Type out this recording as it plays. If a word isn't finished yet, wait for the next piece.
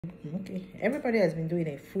Okay, everybody has been doing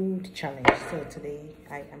a food challenge, so today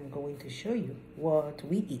I am going to show you what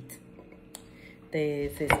we eat.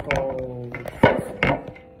 This is called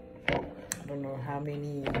fufu. I don't know how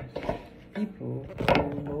many people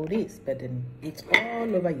who know this, but then it's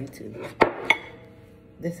all over YouTube.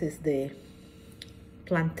 This is the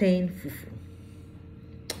plantain fufu.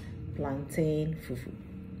 Plantain fufu.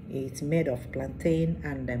 It's made of plantain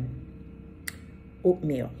and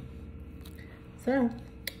oatmeal. So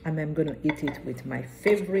and I'm gonna eat it with my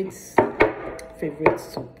favorite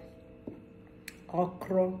soup,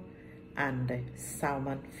 okra and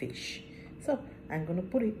salmon fish. So I'm gonna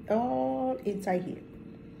put it all inside here.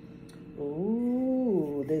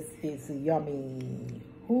 Oh, this is yummy.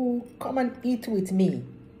 Who come and eat with me?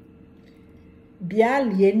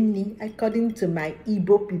 Bialienni, according to my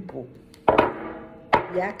Igbo people.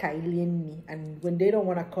 Biakailienni, and when they don't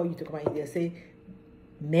want to call you to come and eat, they say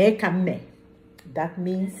me. That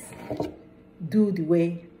means do the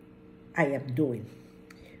way I am doing.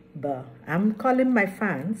 But I'm calling my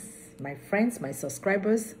fans, my friends, my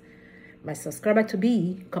subscribers, my subscriber to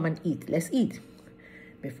be, come and eat. Let's eat.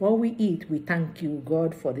 Before we eat, we thank you,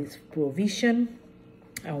 God, for this provision.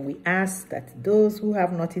 And we ask that those who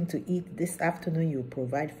have nothing to eat this afternoon, you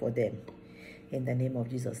provide for them. In the name of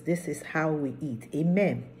Jesus. This is how we eat.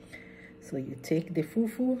 Amen. So you take the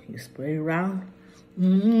fufu, you spread it around.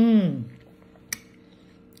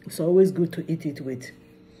 It's always good to eat it with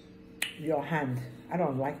your hand.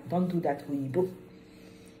 Don't do that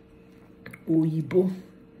Oyibo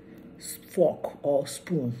fork or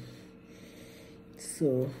spoon.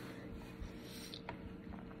 So,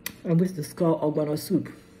 and this is called ogbono soup.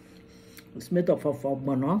 It's made up of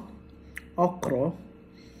ogbono, okra,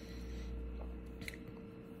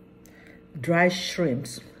 dry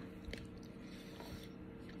shrimps,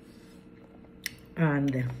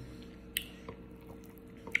 and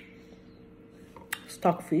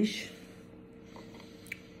stockfish.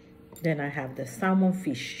 Then I have the salmon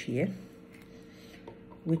fish here,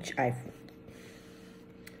 which I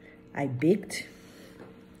baked.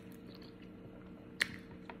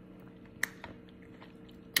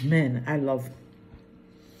 Man, I love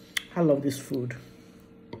this food.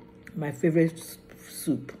 My favorite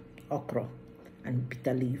soup, okra and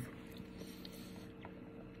bitter leaf.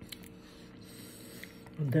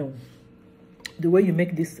 And then the way you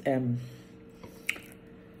make this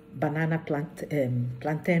banana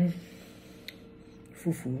plantain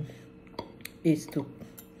fufu is to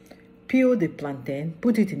peel the plantain,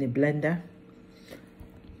 put it in a blender,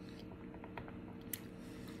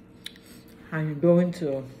 and you're going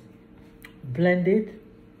to blend it,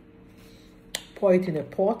 pour it in a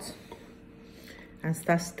pot, and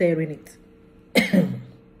start stirring it.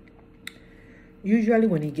 Usually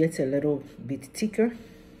when it gets a little bit thicker,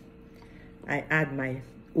 I add my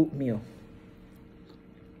oatmeal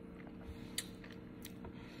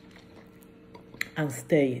and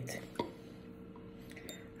stir it.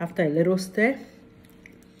 After a little stir,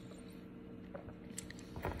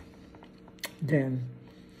 then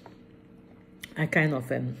I kind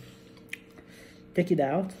of take it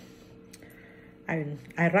out. I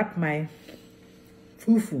wrap my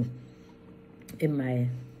fufu in my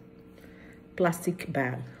plastic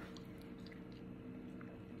bag.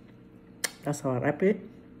 That's how I wrap it.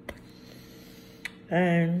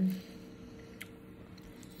 And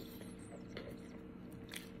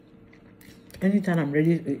anytime I'm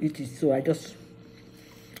ready to eat it, so I just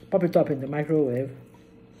pop it up in the microwave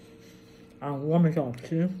and warm it up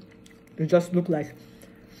too. It just looks like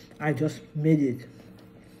I just made it.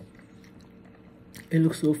 It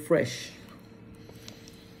looks so fresh.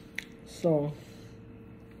 So,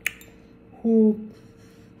 who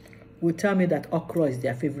will tell me that okra is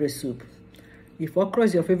their favorite soup? If okra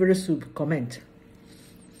is your favorite soup, comment.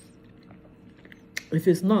 If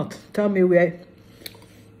it's not, tell me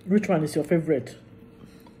which one is your favorite?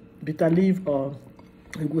 Bitter leaf or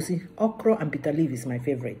egusi? Okra and bitter leaf is my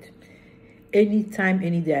favorite. Anytime,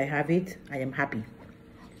 any day I have it, I am happy.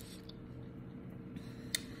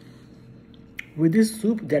 With this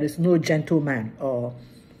soup, there is no gentleman or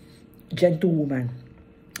gentlewoman,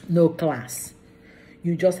 no class.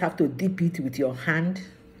 You just have to dip it with your hand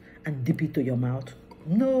and dip it to your mouth.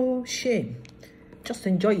 No shame. Just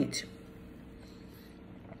enjoy it.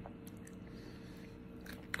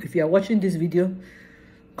 If you are watching this video,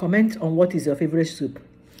 comment on what is your favorite soup.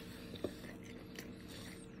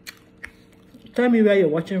 Tell me where you're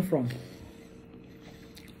watching from.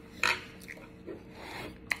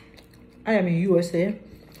 I am in USA,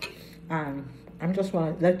 and I'm just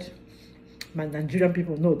want to let my Nigerian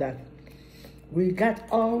people know that we got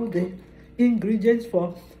all the ingredients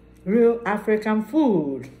for real African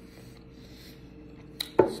food.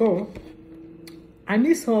 So I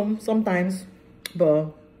miss home sometimes, but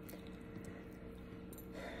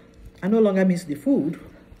I no longer miss the food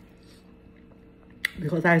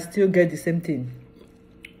because I still get the same thing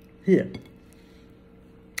here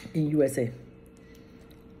in USA.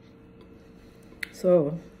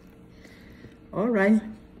 So, all right.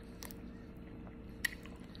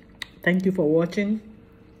 Thank you for watching.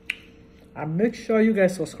 And make sure you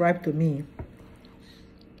guys subscribe to me.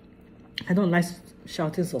 I don't like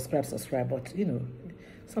shouting subscribe, but you know,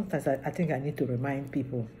 sometimes I think I need to remind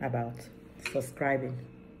people about subscribing.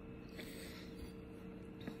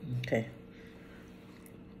 Okay.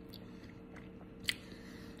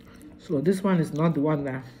 So this one is not the one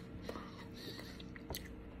that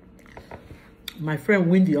my friend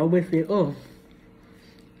Wendy always say, oh,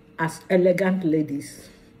 as elegant ladies,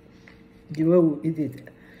 the way we eat it.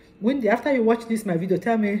 Wendy, after you watch this my video,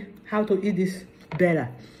 tell me how to eat this better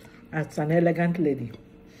as an elegant lady.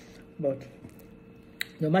 But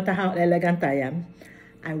no matter how elegant I am,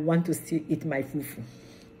 I want to still eat my fufu.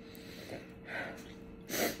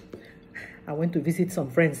 I went to visit some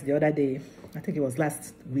friends the other day. I think it was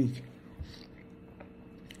last week.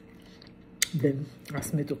 Then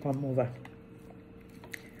asked me to come over.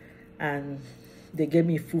 And they gave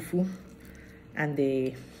me fufu. And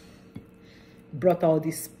they brought all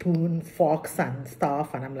these spoon, forks, and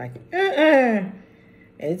stuff. And I'm like,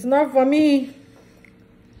 it's not for me.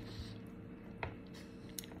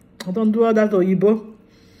 I don't do all that oyibo.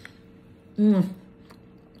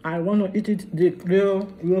 I want to eat it the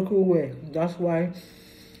real local way. That's why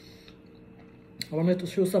I wanted to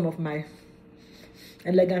show some of my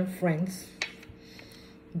elegant friends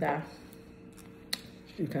that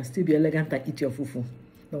you can still be elegant and eat your fufu.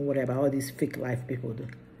 Don't worry about all these fake life people do.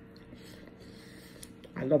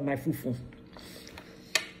 I love my fufu.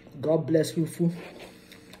 God bless fufu.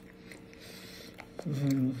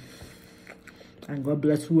 And God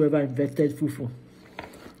bless whoever invented fufu.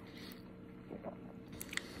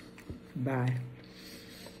 Bye.